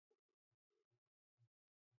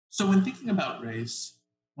So when thinking about race,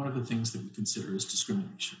 one of the things that we consider is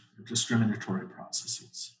discrimination or discriminatory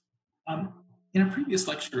processes. Um, in a previous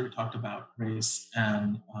lecture, we talked about race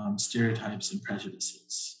and stereotypes and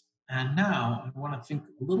prejudices. And now I want to think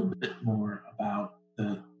a little bit more about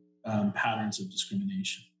the patterns of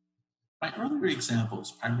discrimination. My earlier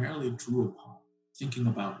examples primarily drew upon thinking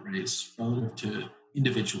about race relative to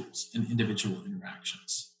individuals and individual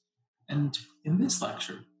interactions. And in this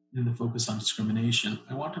lecture, in the focus on discrimination,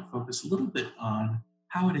 I want to focus a little bit on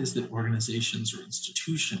how it is that organizations or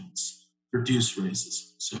institutions produce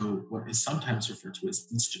racism. So, what is sometimes referred to as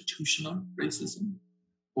institutional racism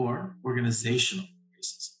or organizational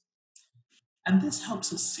racism. And this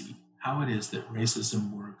helps us see how it is that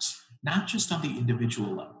racism works, not just on the individual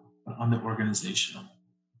level, but on the organizational level.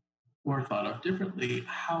 Or thought of differently,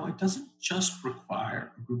 how it doesn't just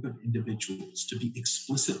require a group of individuals to be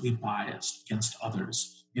explicitly biased against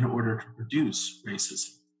others in order to produce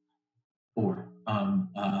racism or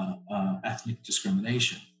ethnic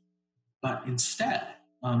discrimination, but instead,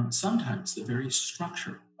 sometimes the very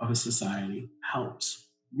structure of a society helps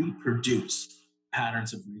reproduce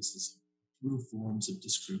patterns of racism through forms of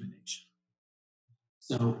discrimination.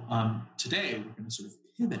 So today, we're going to sort of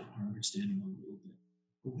pivot our understanding a little bit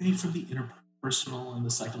away from the interpersonal and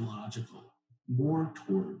the psychological, more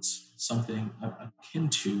towards something akin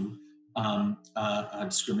to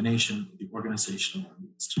discrimination, the organizational or the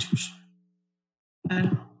institution.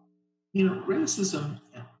 And, racism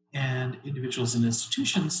and individuals and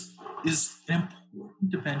institutions is an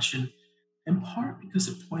important dimension, in part because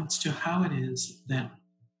it points to how it is that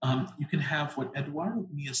you can have what Eduardo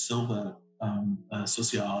Mia Silva, a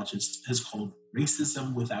sociologist, has called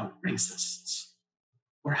racism without racists,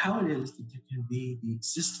 or how it is that there can be the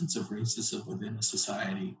existence of racism within a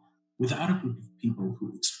society without a group of people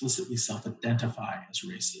who explicitly self-identify as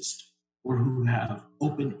racist or who have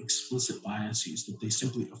open, explicit biases that they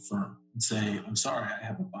simply affirm and say, I'm sorry, I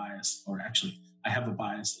have a bias, or actually, I have a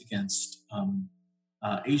bias against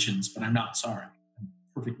Asians, but I'm not sorry. I'm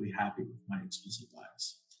perfectly happy with my explicit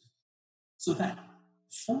bias. So that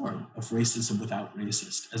form of racism without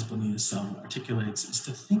racist, as Bonilla Selva articulates, is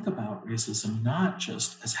to think about racism not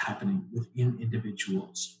just as happening within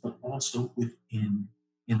individuals, but also within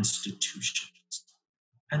institutions.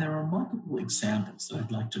 And there are multiple examples that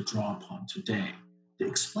I'd like to draw upon today to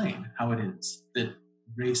explain how it is that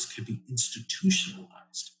race could be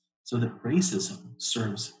institutionalized so that racism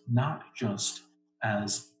serves not just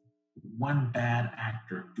as one bad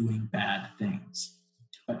actor doing bad things,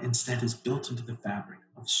 but instead is built into the fabric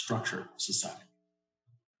of structure of society.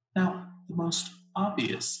 Now, the most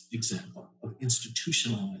obvious example of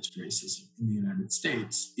institutionalized racism in the United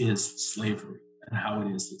States is slavery, and how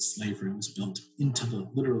it is that slavery was built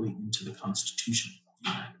literally into the Constitution of the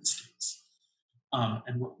United States.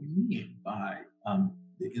 And what we mean by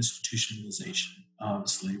the institutionalization of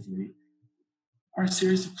slavery are a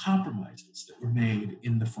series of compromises that were made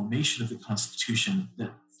in the formation of the Constitution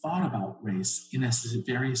that thought about race in a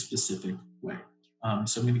very specific way.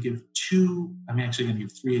 So I'm actually going to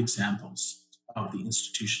give 3 examples of the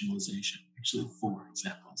institutionalization, actually 4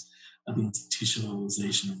 examples of the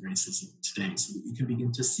institutionalization of racism today, so that you can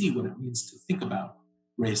begin to see what it means to think about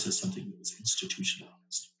race as something that was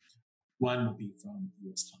institutionalized. One will be from the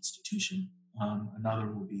US Constitution. Another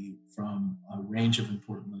will be from a range of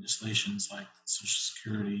important legislations like Social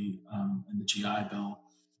Security and the GI Bill.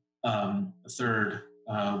 A third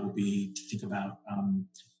will be to think about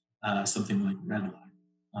something like red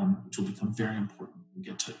line, which will become very important when we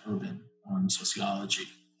get to urban sociology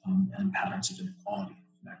and patterns of inequality in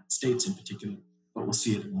the United States in particular, but we'll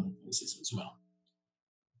see it in other places as well.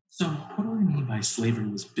 So what do I mean by slavery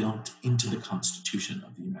was built into the Constitution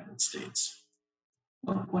of the United States?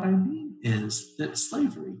 Well, what I mean is that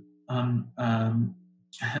slavery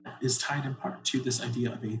is tied in part to this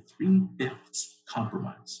idea of a 3/5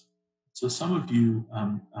 compromise. So some of you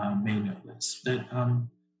may know this, that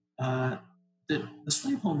the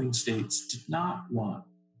slaveholding states did not want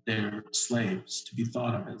their slaves to be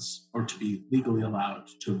thought of as, or to be legally allowed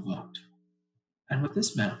to vote. And what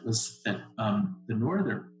this meant was that the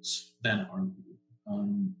Northerners then argued,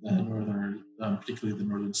 particularly the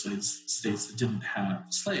northern states that didn't have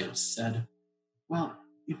slaves, said, well,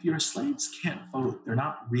 if your slaves can't vote, they're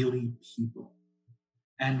not really people.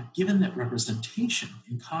 And given that representation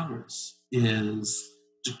in Congress is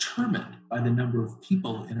determined by the number of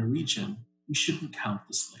people in a region, we shouldn't count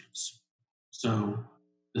the slaves. So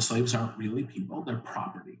the slaves aren't really people, they're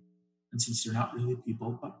property. And since they're not really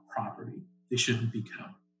people, but property, they shouldn't be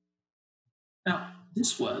counted. Now,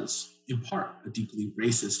 this was, in part, a deeply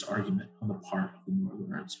racist argument on the part of the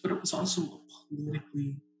Northerners, but it was also a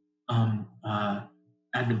politically um, uh,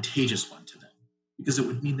 advantageous one to them, because it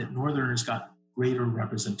would mean that Northerners got greater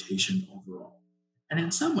representation overall. And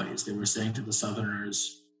in some ways, they were saying to the Southerners,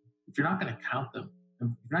 if you're not going to count them, if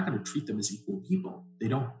you're not going to treat them as equal people, they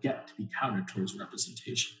don't get to be counted towards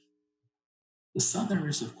representation. The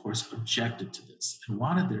Southerners, of course, objected to this and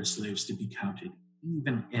wanted their slaves to be counted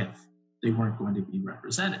even if they weren't going to be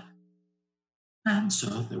represented. And so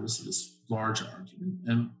there was this large argument,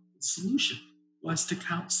 and the solution was to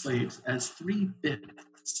count slaves as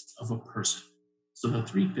three-fifths of a person. So the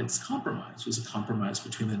three-fifths compromise was a compromise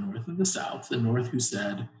between the North and the South. The North, who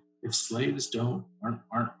said, if slaves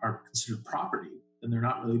aren't considered property, then they're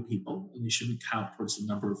not really people, and they shouldn't count towards the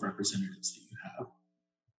number of representatives that you have.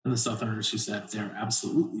 And the Southerners, who said they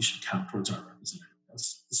absolutely should count towards our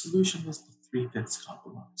representativeness. The solution was the three-fifths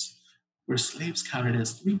compromise, where slaves counted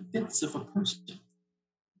as three-fifths of a person.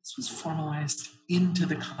 This was formalized into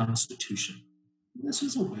the Constitution. This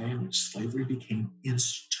was a way in which slavery became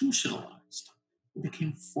institutionalized. It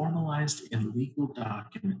became formalized in legal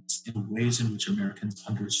documents in ways in which Americans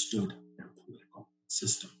understood their political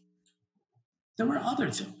system. There were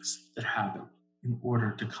other things that happened in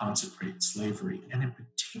order to consecrate slavery, and in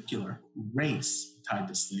particular, race tied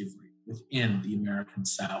to slavery within the American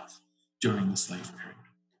South during the slave period.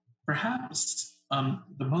 Perhaps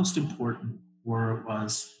the most important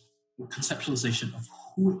was the conceptualization of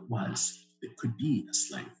who it was that could be a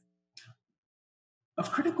slave.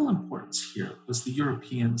 Of critical importance here was the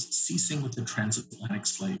Europeans ceasing with the transatlantic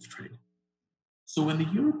slave trade. So when the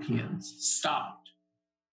Europeans stopped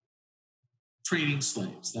trading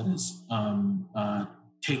slaves, that is,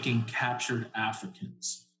 taking captured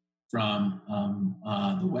Africans from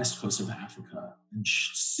the west coast of Africa and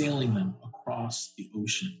sailing them across the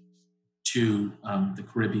ocean to the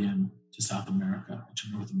Caribbean, to South America, and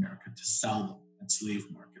to North America to sell them at slave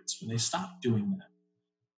markets. When they stopped doing that,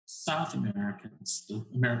 South Americans,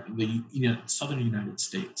 the Southern United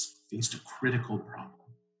States, faced a critical problem,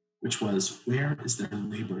 which was, where is their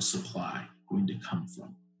labor supply going to come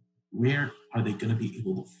from? Where are they going to be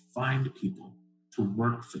able to find people to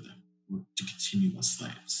work for them or to continue as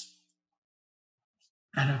slaves?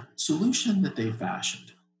 And a solution that they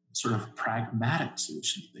fashioned, a sort of pragmatic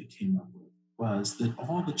solution that they came up with, was that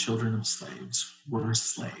all the children of slaves were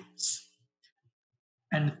slaves.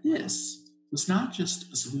 And this was not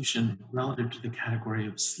just a solution relative to the category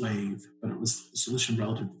of slave, but it was a solution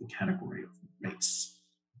relative to the category of race.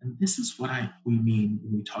 And this is what we mean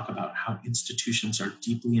when we talk about how institutions are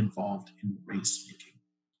deeply involved in race making.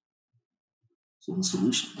 So the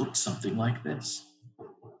solution looked something like this.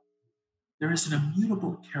 There is an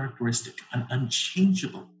immutable characteristic, an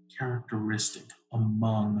unchangeable characteristic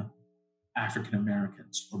among African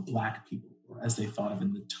Americans or Black people, or as they thought of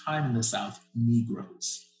in the time in the South,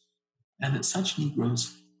 Negroes, and that such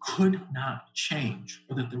Negroes could not change,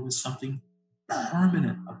 or that there was something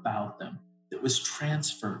permanent about them that was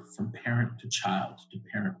transferred from parent to child to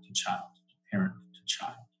parent to child to parent to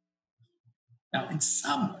child. Now, in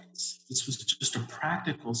some ways, this was just a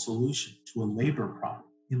practical solution to a labor problem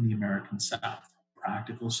in the American South, a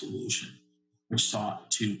practical solution which sought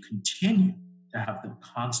to continue to have the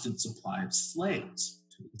constant supply of slaves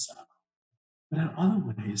to the South. But in other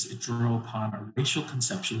ways, it drew upon a racial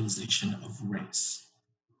conceptualization of race.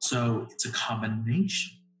 So it's a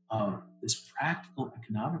combination of this practical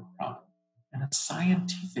economic problem and a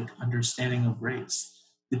scientific understanding of race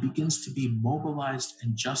that begins to be mobilized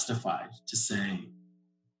and justified to say,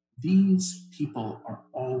 these people are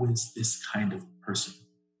always this kind of person.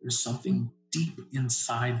 There's something deep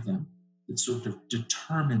inside them that sort of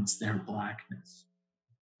determines their Blackness.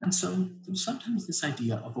 And so there's sometimes this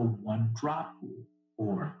idea of a one-drop rule,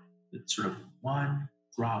 or that sort of one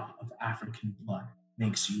drop of African blood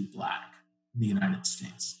makes you Black in the United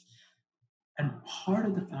States. And part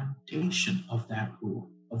of the foundation of that rule,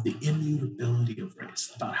 of the immutability of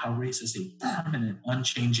race, about how race is a permanent,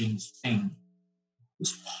 unchanging thing,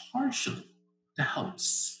 was partially to help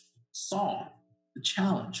solve the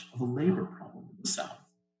challenge of a labor problem in the South.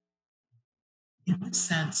 In this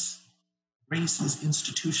sense, race is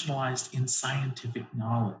institutionalized in scientific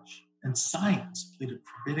knowledge, and science played a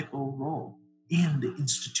critical role in the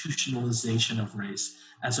institutionalization of race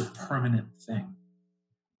as a permanent thing.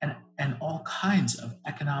 And all kinds of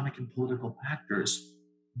economic and political actors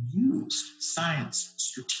used science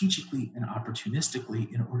strategically and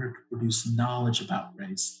opportunistically in order to produce knowledge about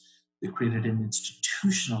race that created an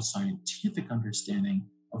institutional scientific understanding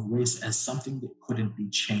of race as something that couldn't be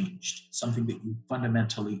changed, something that you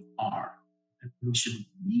fundamentally are. And we should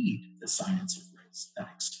read the science of race, that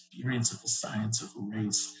experience of the science of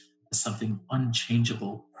race, as something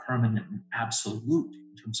unchangeable, permanent and absolute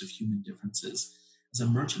in terms of human differences as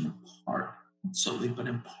emerging in part, not solely, but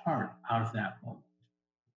in part out of that moment.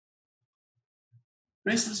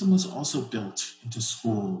 Racism was also built into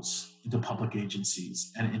schools, into public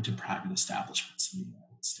agencies, and into private establishments in the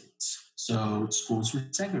United States. So schools were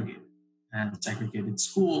segregated, and segregated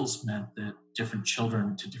schools meant that different children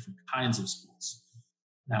went to different kinds of schools.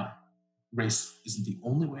 Now, race isn't the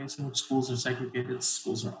only ways in which schools are segregated.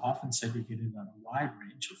 Schools are often segregated on a wide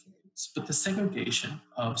range of ways, but the segregation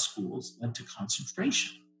of schools led to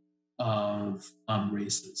concentration of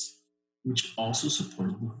races, which also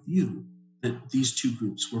supported the view that these two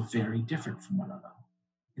groups were very different from one another.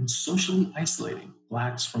 In socially isolating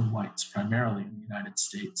blacks from whites, primarily in the United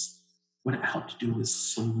States, what it helped to do was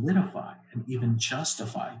solidify and even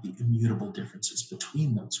justify the immutable differences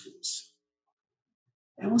between those groups.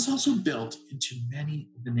 It was also built into many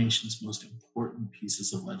of the nation's most important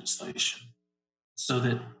pieces of legislation, so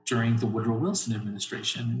that during the Woodrow Wilson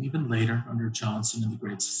administration, and even later under Johnson and the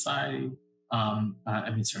Great Society, not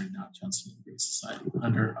Johnson and the Great Society,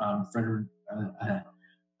 under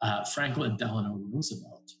Franklin Delano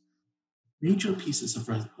Roosevelt, major pieces of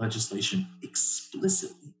legislation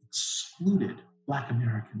explicitly excluded Black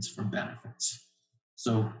Americans from benefits.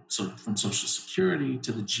 So from Social Security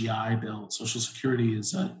to the GI Bill. Social Security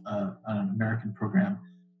is an American program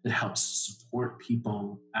that helps support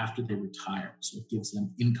people after they retire. So it gives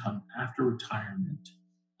them income after retirement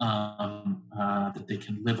that they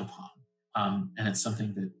can live upon. And it's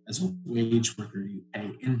something that as a wage worker, you pay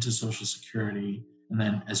into Social Security. And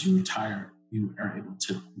then as you retire, you are able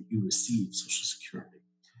to, you receive Social Security.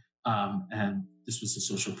 And this was a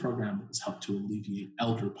social program that was helped to alleviate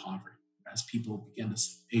elder poverty. As people began to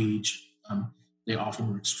age, they often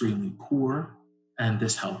were extremely poor, and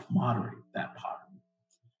this helped moderate that poverty.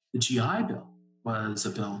 The GI Bill was a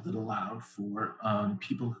bill that allowed for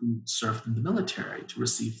people who served in the military to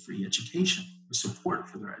receive free education or support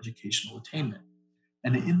for their educational attainment.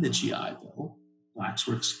 And in the GI Bill, Blacks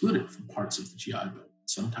were excluded from parts of the GI Bill,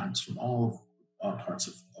 sometimes from all parts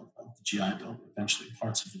of the GI Bill, but eventually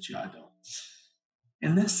parts of the GI Bill.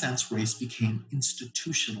 In this sense, race became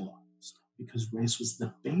institutionalized because race was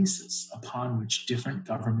the basis upon which different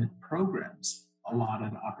government programs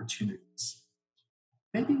allotted opportunities.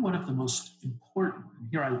 Maybe one of the most important, and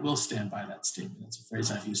here I will stand by that statement, it's a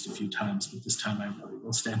phrase I've used a few times, but this time I really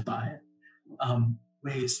will stand by it,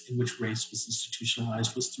 ways in which race was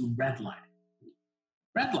institutionalized was through redlining.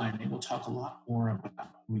 Redlining, we'll talk a lot more about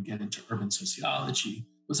when we get into urban sociology,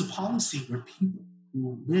 was a policy where people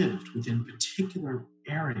who lived within particular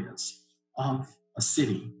areas of a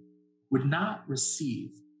city would not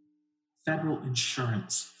receive federal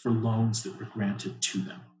insurance for loans that were granted to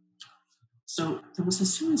them. So there was a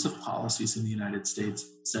series of policies in the United States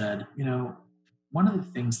that said, one of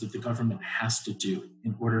the things that the government has to do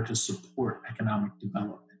in order to support economic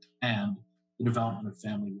development and the development of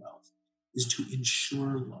family wealth is to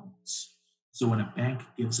insure loans. So when a bank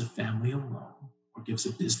gives a family a loan, or gives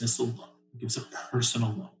a business a loan, or gives a person a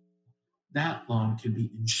loan, that loan can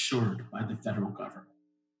be insured by the federal government,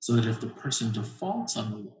 so that if the person defaults on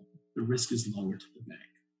the loan, the risk is lower to the bank.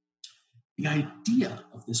 The idea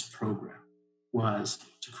of this program was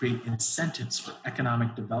to create incentives for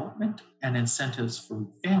economic development and incentives for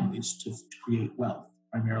families to create wealth,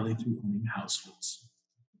 primarily through owning households.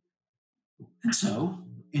 And so,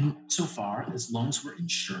 insofar as loans were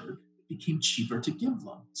insured, it became cheaper to give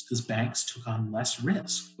loans because banks took on less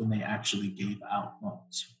risk when they actually gave out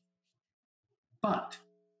loans. But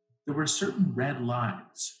there were certain red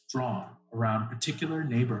lines drawn around particular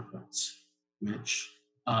neighborhoods, which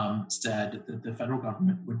said that the federal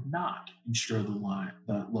government would not insure the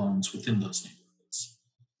loans within those neighborhoods.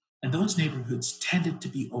 And those neighborhoods tended to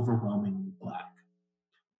be overwhelmingly Black.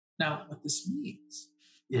 Now, what this means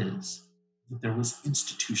is that there was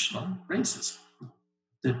institutional racism,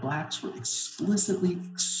 that Blacks were explicitly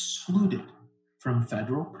excluded from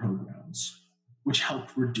federal programs, which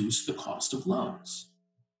helped reduce the cost of loans,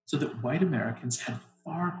 so that white Americans had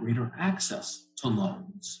far greater access to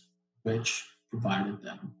loans, which provided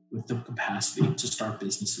them with the capacity to start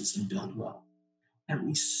businesses and build wealth. And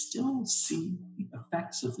we still see the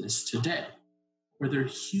effects of this today, where there are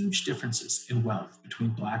huge differences in wealth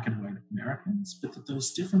between Black and white Americans, but that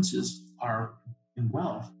those differences are in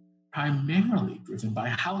wealth primarily driven by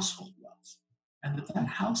household wealth, and that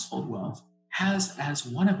household wealth has as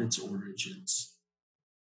one of its origins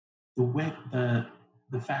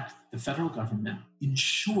the fact that the federal government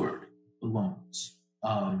insured the loans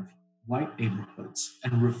of white neighborhoods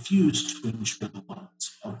and refused to insure the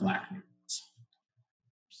loans of Black neighborhoods.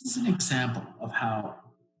 This is an example of how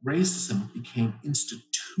racism became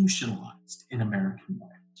institutionalized institutionalized in American life.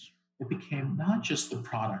 It became not just the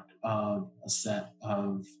product of a set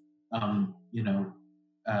of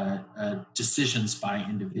decisions by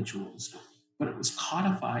individuals, but it was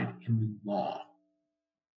codified in law.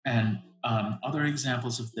 And other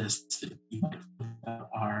examples of this that you might think about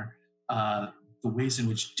are the ways in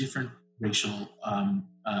which different racial,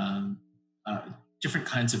 different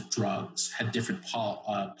kinds of drugs had different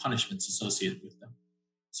punishments associated with them.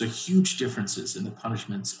 So huge differences in the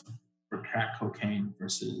punishments for crack cocaine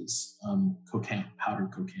versus cocaine,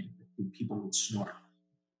 powdered cocaine that people would snort.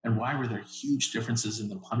 And why were there huge differences in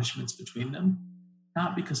the punishments between them?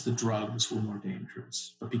 Not because the drugs were more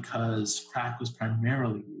dangerous, but because crack was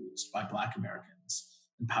primarily used by Black Americans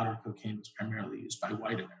and powdered cocaine was primarily used by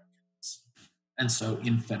white Americans. And so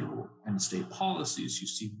in federal and state policies, you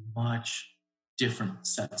see much different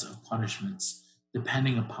sets of punishments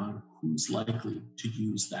depending upon who's likely to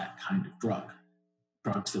use that kind of drug.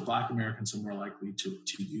 Drugs that Black Americans are more likely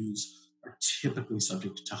to use are typically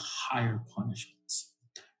subject to higher punishments.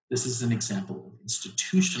 This is an example of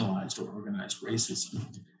institutionalized or organized racism.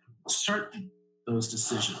 Certain those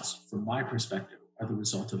decisions, from my perspective, are the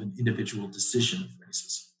result of an individual decision of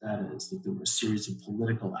racism. That is, that there were a series of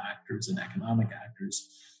political actors and economic actors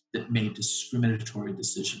that made discriminatory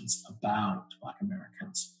decisions about Black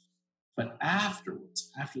Americans. But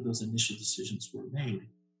afterwards, after those initial decisions were made,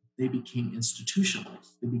 they became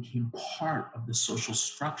institutionalized. They became part of the social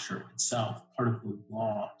structure itself, part of the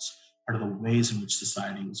laws, part of the ways in which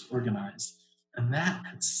society was organized. And that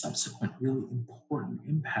had subsequent really important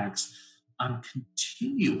impacts on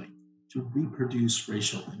continuing to reproduce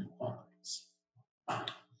racial inequalities.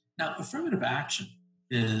 Now, affirmative action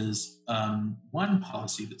is one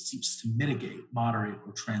policy that seeks to mitigate, moderate,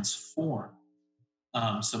 or transform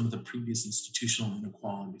some of the previous institutional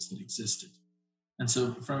inequalities that existed. And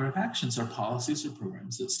so affirmative actions are policies or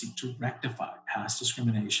programs that seek to rectify past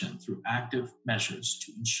discrimination through active measures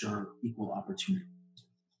to ensure equal opportunity.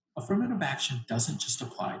 Affirmative action doesn't just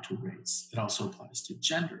apply to race, it also applies to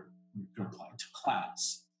gender, it could apply to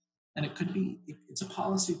class. And it's a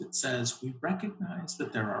policy that says we recognize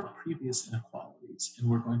that there are previous inequalities and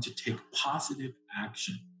we're going to take positive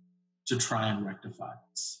action to try and rectify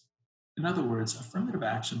this. In other words, affirmative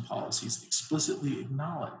action policies explicitly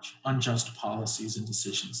acknowledge unjust policies and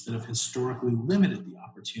decisions that have historically limited the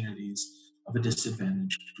opportunities of a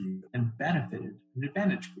disadvantaged group and benefited an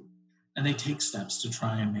advantaged group. And they take steps to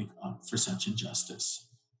try and make up for such injustice.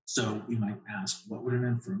 So we might ask, what would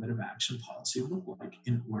an affirmative action policy look like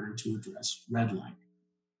in order to address redlining,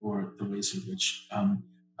 or the ways in which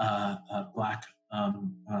Black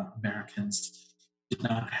Americans did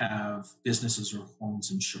not have businesses or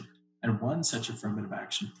homes insured? And one such affirmative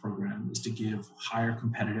action program is to give higher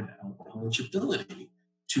competitive eligibility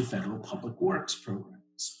to federal public works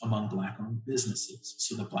programs among Black-owned businesses,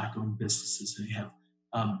 so that Black-owned businesses may have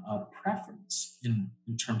a preference in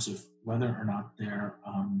terms of whether or not they're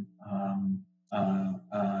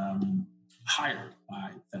hired by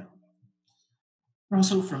federal government. There are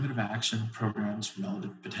also affirmative action programs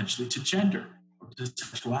relative potentially to gender, or to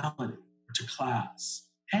sexuality, or to class.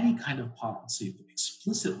 Any kind of policy that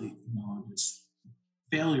explicitly acknowledges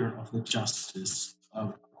failure of the justice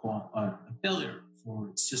of a failure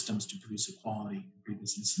for systems to produce equality in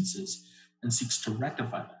previous instances and seeks to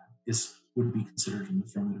rectify that would be considered an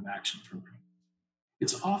affirmative action program.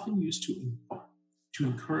 It's often used to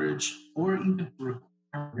encourage or even require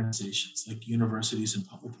organizations like universities and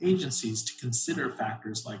public agencies to consider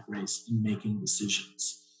factors like race in making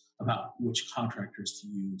decisions about which contractors to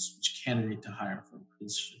use, which candidate to hire for a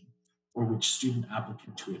position, or which student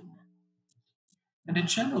applicant to admit. And in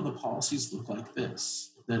general, the policies look like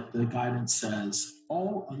this, that the guidance says,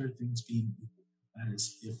 all other things being equal, that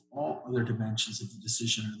is, if all other dimensions of the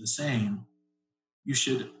decision are the same, you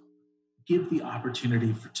should give the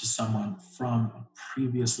opportunity to someone from a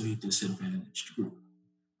previously disadvantaged group.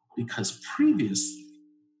 Because previously,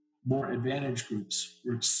 more advantaged groups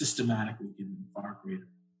were systematically given far greater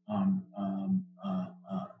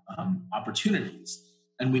opportunities,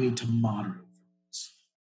 and we need to moderate things.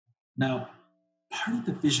 Now, part of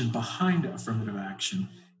the vision behind affirmative action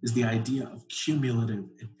is the idea of cumulative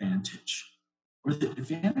advantage, where the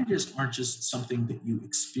advantages aren't just something that you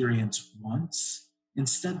experience once.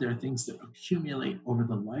 Instead, they're things that accumulate over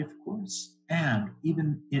the life course and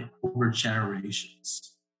even over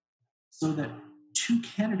generations, so that two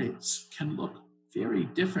candidates can look very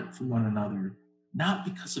different from one another, not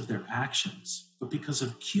because of their actions, but because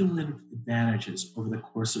of cumulative advantages over the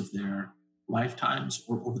course of their lifetimes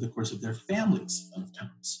or over the course of their families'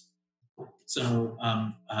 lifetimes.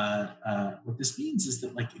 What this means is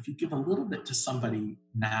that, like, if you give a little bit to somebody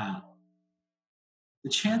now, the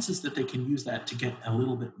chances that they can use that to get a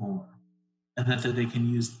little bit more, and that they can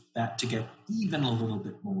use that to get even a little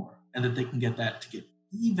bit more, and that they can get that to get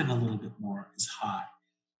even a little bit more is high.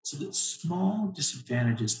 So that small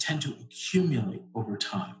disadvantages tend to accumulate over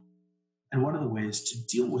time. And one of the ways to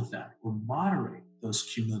deal with that or moderate those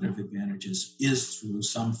cumulative advantages is through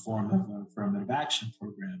some form of an affirmative action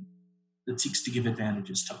program that seeks to give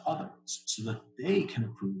advantages to others so that they can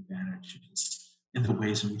accrue advantages in the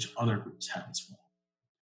ways in which other groups have as well.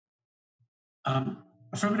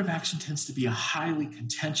 Affirmative action tends to be a highly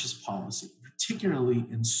contentious policy, particularly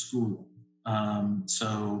in schooling.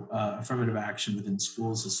 Affirmative action within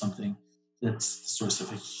schools is something that's the source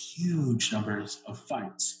of a huge number of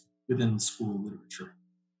fights within school literature.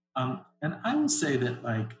 And I will say that,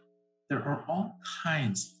 like, there are all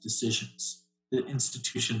kinds of decisions that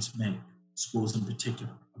institutions make, schools in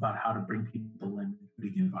particular, about how to bring people in and who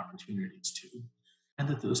to give opportunities to. And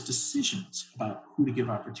that those decisions about who to give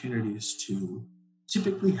opportunities to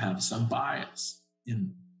typically have some bias in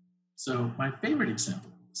them. So my favorite example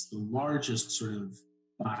is the largest sort of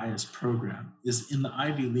bias program is in the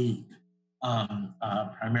Ivy League,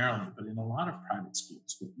 primarily, but in a lot of private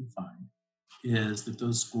schools, what you find is that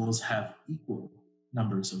those schools have equal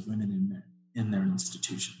numbers of women and men in their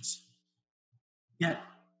institutions. Yet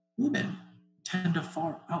women tend to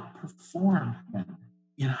far outperform men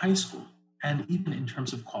in high school and even in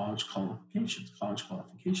terms of college qualifications.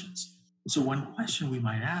 So one question we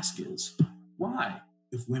might ask is, why,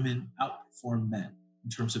 if women outperform men in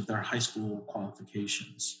terms of their high school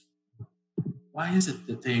qualifications, why is it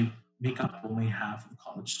that they make up only half of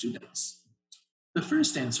college students? The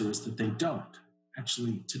first answer is that they don't.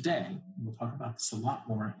 Actually, today, and we'll talk about this a lot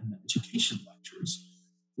more in the education lectures,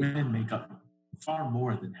 women make up far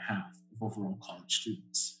more than half of overall college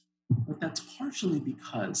students. But that's partially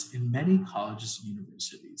because in many colleges and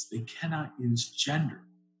universities, they cannot use gender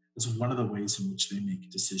as one of the ways in which they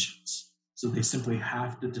make decisions. So they simply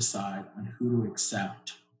have to decide on who to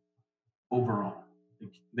accept overall.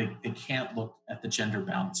 They can't look at the gender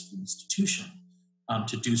balance of the institution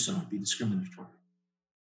to do so and be discriminatory.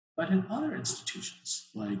 But in other institutions,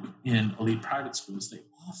 like in elite private schools, they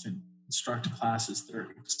often instruct classes that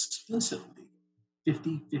are explicitly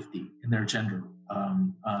 50-50 in their gender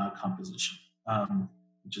composition.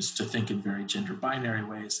 Just to think in very gender binary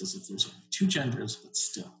ways, as if there's only two genders, but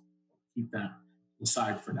still keep that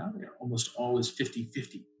aside for now. They're almost always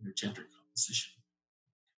 50-50 in their gender composition.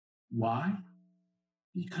 Why?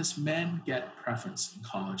 Because men get preference in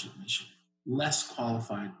college admission. Less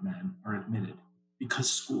qualified men are admitted because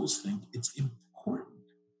schools think it's important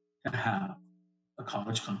to have a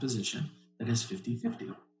college composition that is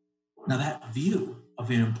 50-50. Now, that view of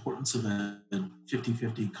the importance of the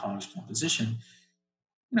 50-50 college composition,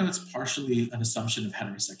 it's partially an assumption of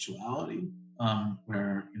heterosexuality,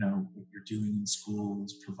 where, what you're doing in school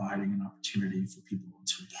is providing an opportunity for people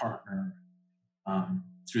to partner.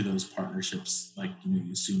 Through those partnerships,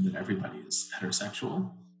 you assume that everybody is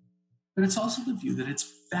heterosexual. But it's also the view that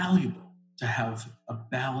it's valuable to have a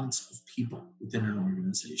balance of people within an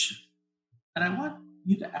organization. And I want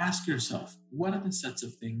you to ask yourself, what are the sets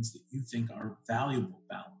of things that you think are valuable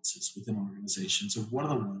balances within organizations, or what are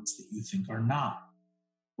the ones that you think are not?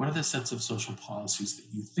 What are the sets of social policies that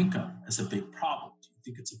you think of as a big problem? Do you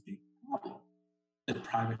think it's a big problem that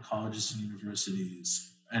private colleges and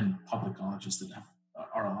universities and public colleges that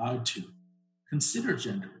are allowed to consider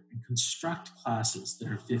gender and construct classes that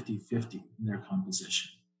are 50-50 in their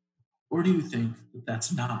composition? Or do you think that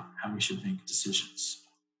that's not how we should make decisions?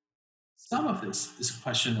 Some of this is a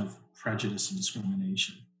question of prejudice and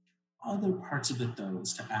discrimination. Other parts of it, though,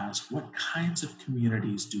 is to ask, what kinds of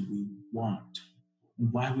communities do we want?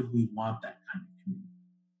 And why would we want that kind of community?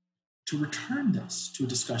 To return this to a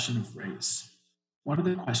discussion of race, one of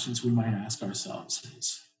the questions we might ask ourselves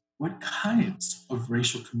is, what kinds of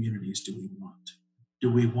racial communities do we want?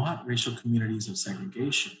 Do we want racial communities of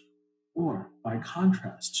segregation? Or, by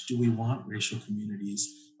contrast, do we want racial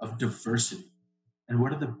communities of diversity? And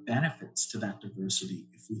what are the benefits to that diversity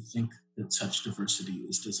if we think that such diversity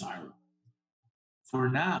is desirable? For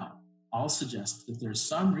now, I'll suggest that there's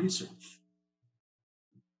some research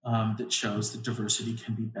that shows that diversity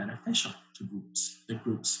can be beneficial to groups, that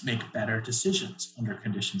groups make better decisions under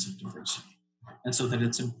conditions of diversity. And so that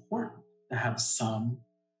it's important to have some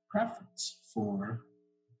preference for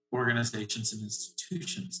organizations and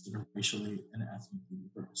institutions that are racially and ethnically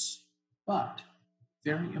diverse. But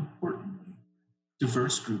very importantly,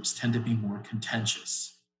 diverse groups tend to be more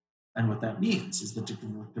contentious. And what that means is that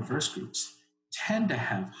diverse groups tend to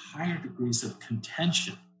have higher degrees of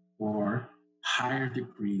contention or higher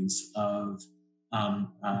degrees of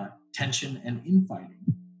tension and infighting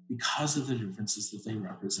because of the differences that they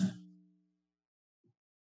represent.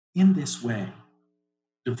 In this way,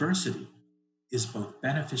 diversity is both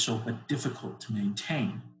beneficial but difficult to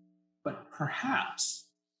maintain, but perhaps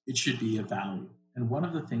it should be a value. And one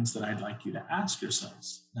of the things that I'd like you to ask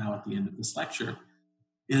yourselves now at the end of this lecture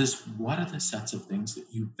is, what are the sets of things that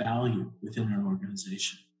you value within an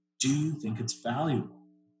organization? Do you think it's valuable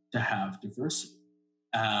to have diversity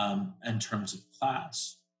in terms of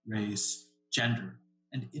class, race, gender?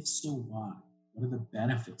 And if so, why? What are the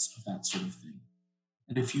benefits of that sort of thing?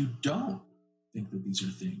 And if you don't think that these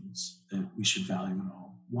are things that we should value at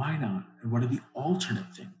all, why not? And what are the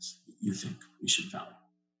alternate things that you think we should value?